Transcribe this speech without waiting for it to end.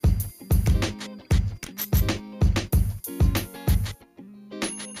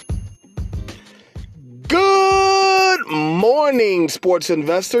morning, sports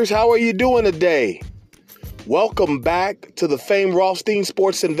investors. How are you doing today? Welcome back to the famed Rothstein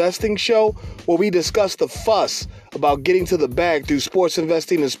Sports Investing Show, where we discuss the fuss about getting to the bag through sports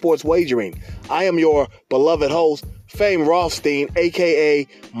investing and sports wagering. I am your beloved host, famed Rothstein, a.k.a.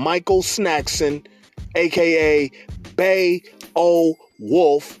 Michael Snackson, a.k.a. Bay O.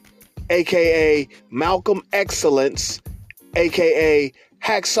 Wolf, a.k.a. Malcolm Excellence, a.k.a.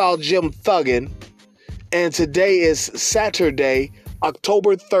 Hacksaw Jim Thuggin. And today is Saturday,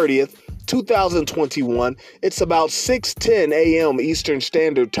 October 30th, 2021. It's about 6:10 a.m. Eastern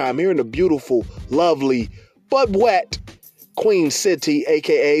Standard Time here in the beautiful, lovely, but wet Queen City,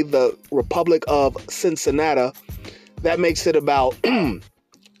 a.k.a. the Republic of Cincinnati. That makes it about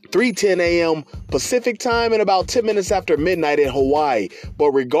 3:10 a.m. Pacific Time and about 10 minutes after midnight in Hawaii.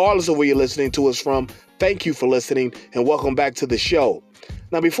 But regardless of where you're listening to us from, thank you for listening and welcome back to the show.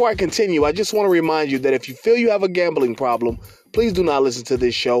 Now, before I continue, I just want to remind you that if you feel you have a gambling problem, please do not listen to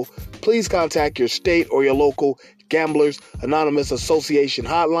this show. Please contact your state or your local Gamblers Anonymous Association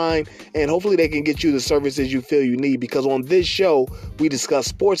hotline, and hopefully they can get you the services you feel you need, because on this show, we discuss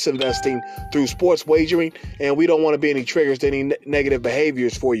sports investing through sports wagering, and we don't want to be any triggers to any negative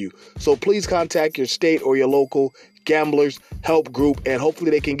behaviors for you. So please contact your state or your local Gamblers Help Group, and hopefully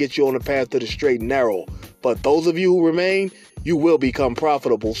they can get you on the path to the straight and narrow. But those of you who remain, you will become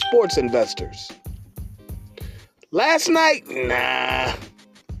profitable sports investors. Last night,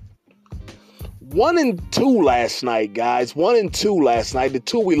 1-2 last night, guys. 1-2 last night. The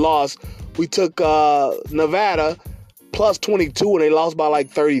two we lost, we took Nevada plus 22, and they lost by like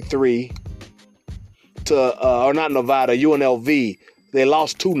 33 to, or not Nevada, UNLV. They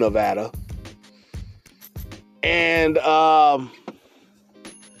lost to Nevada. And, well,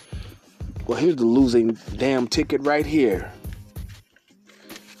 here's the losing damn ticket right here.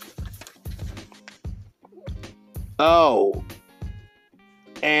 Oh,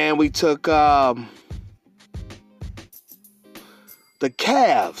 and we took the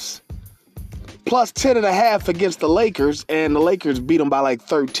Cavs plus 10.5 against the Lakers, and the Lakers beat them by like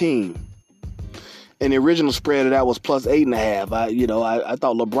 13. And the original spread of that was plus 8.5. I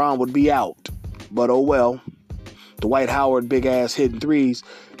thought LeBron would be out, but oh well. Dwight Howard, big ass hitting threes.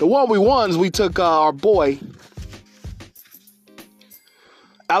 The one we won, we took our boy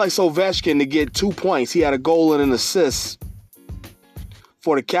Alex Ovechkin to get 2 points. He had a goal and an assist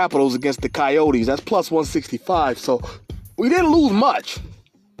for the Capitals against the Coyotes. That's plus 165. So we didn't lose much.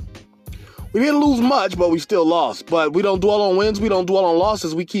 But we still lost. But we don't dwell on wins. We don't dwell on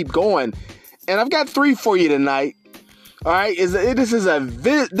losses. We keep going. And I've got 3 for you tonight. All right. This is a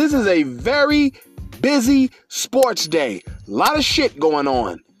very busy sports day. A lot of shit going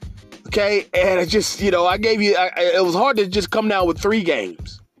on. Okay. And it just, it was hard to just come down with 3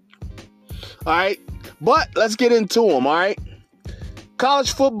 games. All right. But let's get into them. All right.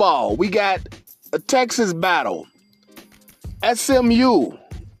 College football. We got a Texas battle. SMU.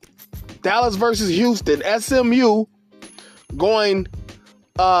 Dallas versus Houston. SMU going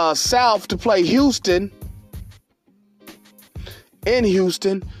south to play Houston. In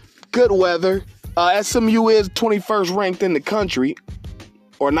Houston. Good weather. SMU is 21st ranked in the country.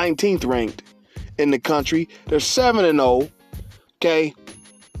 Or 19th ranked in the country. They're 7-0. Okay.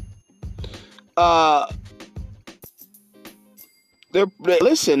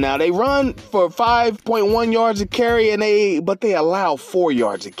 Listen now, they run for 5.1 yards a carry, but they allow 4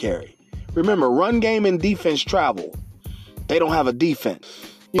 yards a carry. Remember, run game and defense travel. They don't have a defense.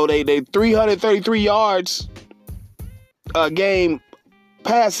 They 333 yards a game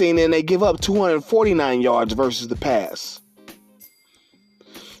passing, and they give up 249 yards versus the pass.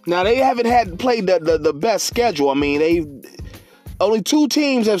 Now, they haven't played the best schedule. I mean, only 2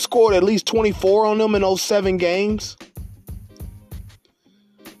 teams have scored at least 24 on them in those 7 games.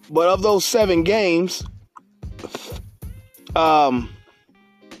 But of those 7 games, one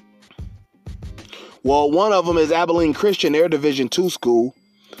of them is Abilene Christian, their Division II school.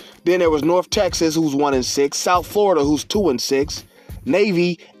 Then there was North Texas, who's 1-6, South Florida, who's 2-6,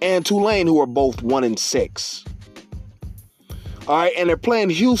 Navy and Tulane, who are both 1-6. All right, and they're playing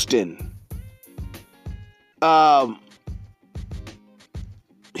Houston.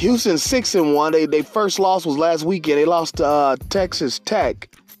 Houston's 6-1. They first loss was last weekend. They lost to Texas Tech.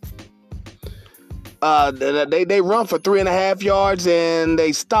 They run for 3.5 yards, and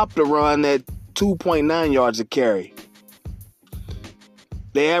they stopped the run at 2.9 yards a carry.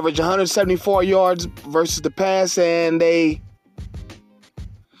 They average 174 yards versus the pass, and they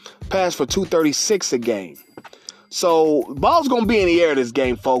pass for 236 a game. So, ball's going to be in the air this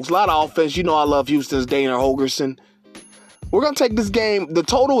game, folks. A lot of offense. I love Houston's Dana Holgerson. We're going to take this game. The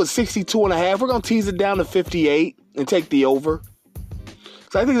total is 62.5. We're going to tease it down to 58 and take the over.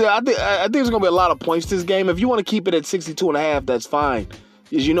 So I think there's going to be a lot of points this game. If you want to keep it at 62.5, that's fine.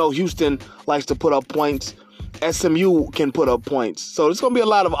 As you know, Houston likes to put up points. SMU can put up points. So there's going to be a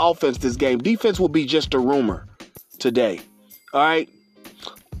lot of offense this game. Defense will be just a rumor today. All right?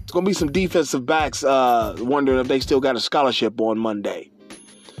 It's going to be some defensive backs wondering if they still got a scholarship on Monday.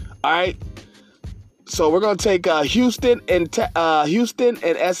 All right? So we're going to take Houston and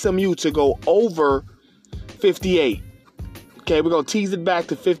SMU to go over 58. Okay, we're going to tease it back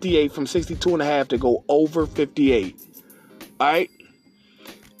to 58 from 62.5 to go over 58. All right?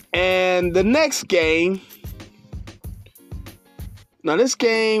 And the next game, now this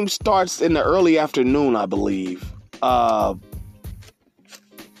game starts in the early afternoon, I believe.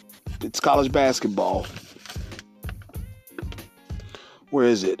 It's college basketball. Where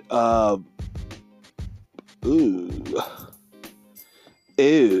is it? Ooh.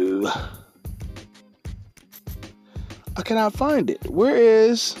 I cannot find it. Where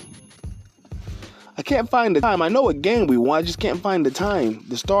is... I can't find the time. I know what game we won. I just can't find the time,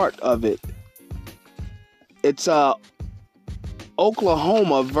 the start of it. It's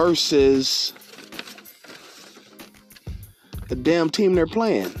Oklahoma versus the damn team they're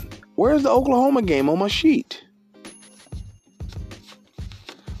playing. Where's the Oklahoma game on my sheet?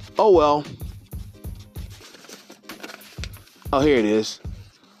 Oh, well. Oh, here it is.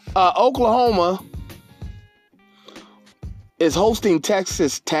 Oklahoma is hosting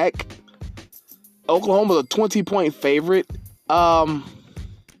Texas Tech. Oklahoma's a 20-point favorite. That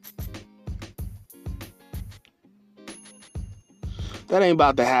ain't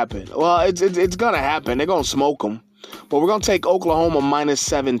about to happen. Well, it's gonna happen. They're gonna smoke them. But we're gonna take Oklahoma minus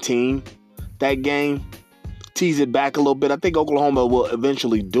 17. That game. Tease it back a little bit. I think Oklahoma will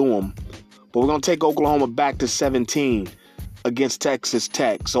eventually do them. But we're gonna take Oklahoma back to 17 against Texas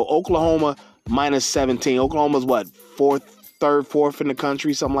Tech. So Oklahoma minus 17. Oklahoma's what? Fourth in the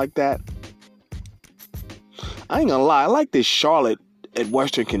country, something like that. I ain't gonna lie. I like this Charlotte at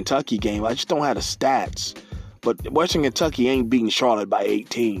Western Kentucky game. I just don't have the stats. But Western Kentucky ain't beating Charlotte by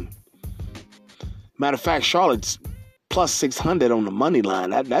 18. Matter of fact, Charlotte's plus 600 on the money line.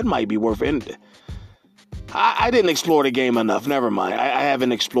 That might be worth it. I didn't explore the game enough. Never mind. I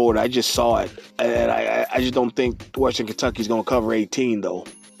haven't explored it. I just saw it. And I just don't think Western Kentucky's going to cover 18, though.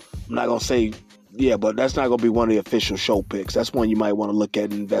 I'm not going to say, yeah, but that's not going to be one of the official show picks. That's one you might want to look at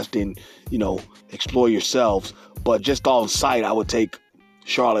and invest in, explore yourselves. But just on site, I would take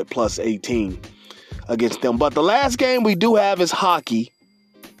Charlotte plus 18 against them. But the last game we do have is hockey.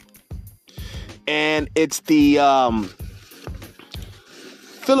 And it's the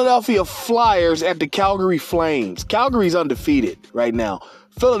Philadelphia Flyers at the Calgary Flames. Calgary's undefeated right now.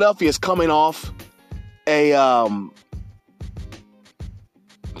 Philadelphia's coming off a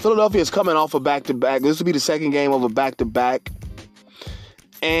back-to-back. This will be the second game of a back-to-back.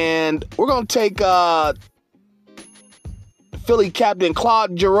 And we're going to take Philly captain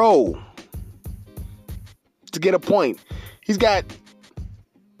Claude Giroux to get a point. He's got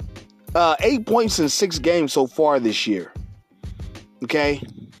 8 points in 6 games so far this year. Okay?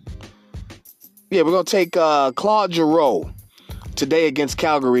 Yeah, we're going to take Claude Giroux today against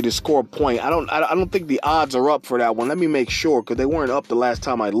Calgary to score a point. I don't think the odds are up for that one. Let me make sure, because they weren't up the last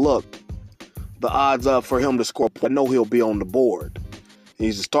time I looked. The odds up for him to score a point. I know he'll be on the board.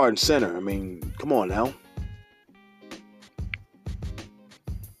 He's a starting center. I mean, come on now.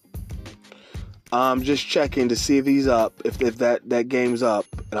 I'm just checking to see if he's up, if that game's up,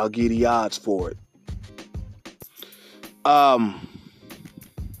 and I'll give you the odds for it.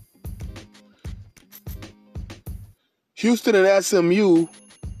 Houston and SMU.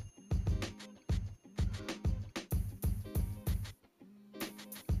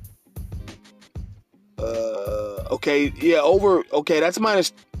 Okay, yeah, over. Okay, that's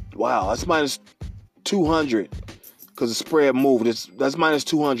minus. Wow, that's minus 200 because the spread moved. That's minus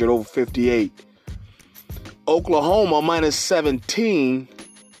 200 over 58. Oklahoma minus 17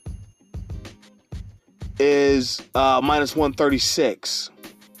 is minus 136.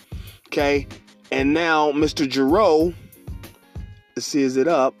 Okay, and now Mr. Giroux. Let's see, is it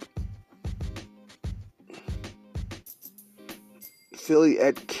up? Philly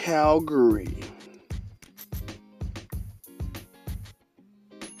at Calgary.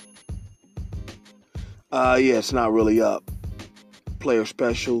 Yeah, it's not really up. Player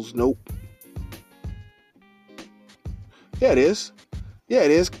specials, nope. Yeah, it is. Yeah,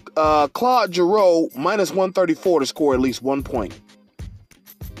 it is. Claude Giroux, minus 134 to score at least 1 point.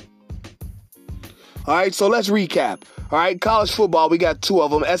 All right, so let's recap. All right, college football, we got 2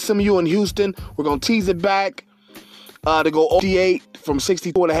 of them. SMU and Houston, we're going to tease it back. To go 58 from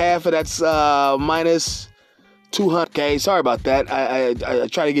 62.5, and that's minus 200. Okay, sorry about that. I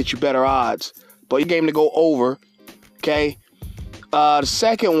try to get you better odds, but your game to go over. Okay. The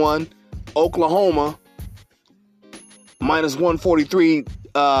second one, Oklahoma, minus 143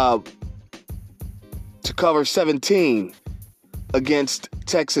 to cover 17 against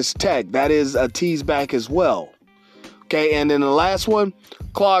Texas Tech. That is a tease back as well. Okay, and then the last one,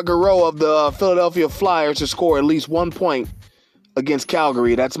 Claude Giroux of the Philadelphia Flyers to score at least 1 point against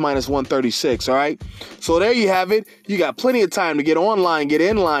Calgary. That's minus 136, all right? So there you have it. You got plenty of time to get online, get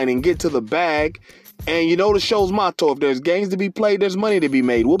in line, and get to the bag. And you know the show's motto, if there's games to be played, there's money to be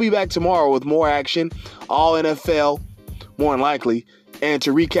made. We'll be back tomorrow with more action, all NFL, more than likely, and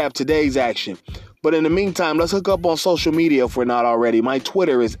to recap today's action. But in the meantime, let's hook up on social media if we're not already. My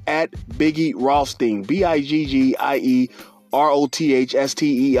Twitter is at Biggie Rothstein,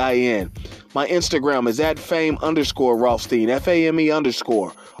 BIGGIE-ROTHSTEIN. My Instagram is at Fame_Rothstein,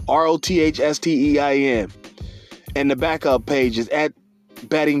 FAME_ROTHSTEIN. And the backup page is at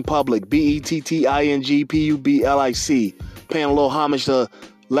Betting Public, BETTINGPUBLIC. Paying a little homage to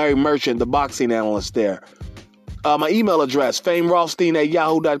Larry Merchant, the boxing analyst there. My email address,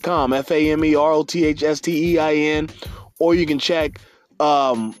 FameRothstein@yahoo.com, FAMEROTHSTEIN. Or you can check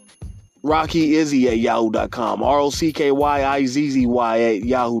RockyIzzy@yahoo.com,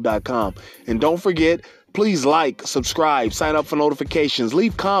 ROCKYIZZY@yahoo.com. And don't forget, please like, subscribe, sign up for notifications,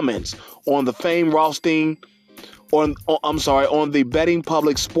 leave comments on the Fame Rothstein, on the Betting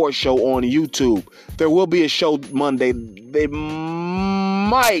Public Sports Show on YouTube. There will be a show Monday. They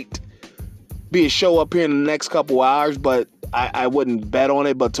might be a show up here in the next couple hours, but I wouldn't bet on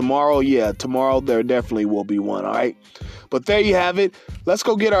it. But tomorrow there definitely will be one, all right? But there you have it. Let's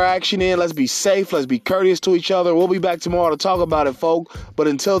go get our action in. Let's be safe. Let's be courteous to each other. We'll be back tomorrow to talk about it, folk. But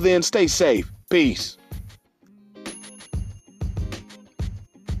until then, stay safe. Peace.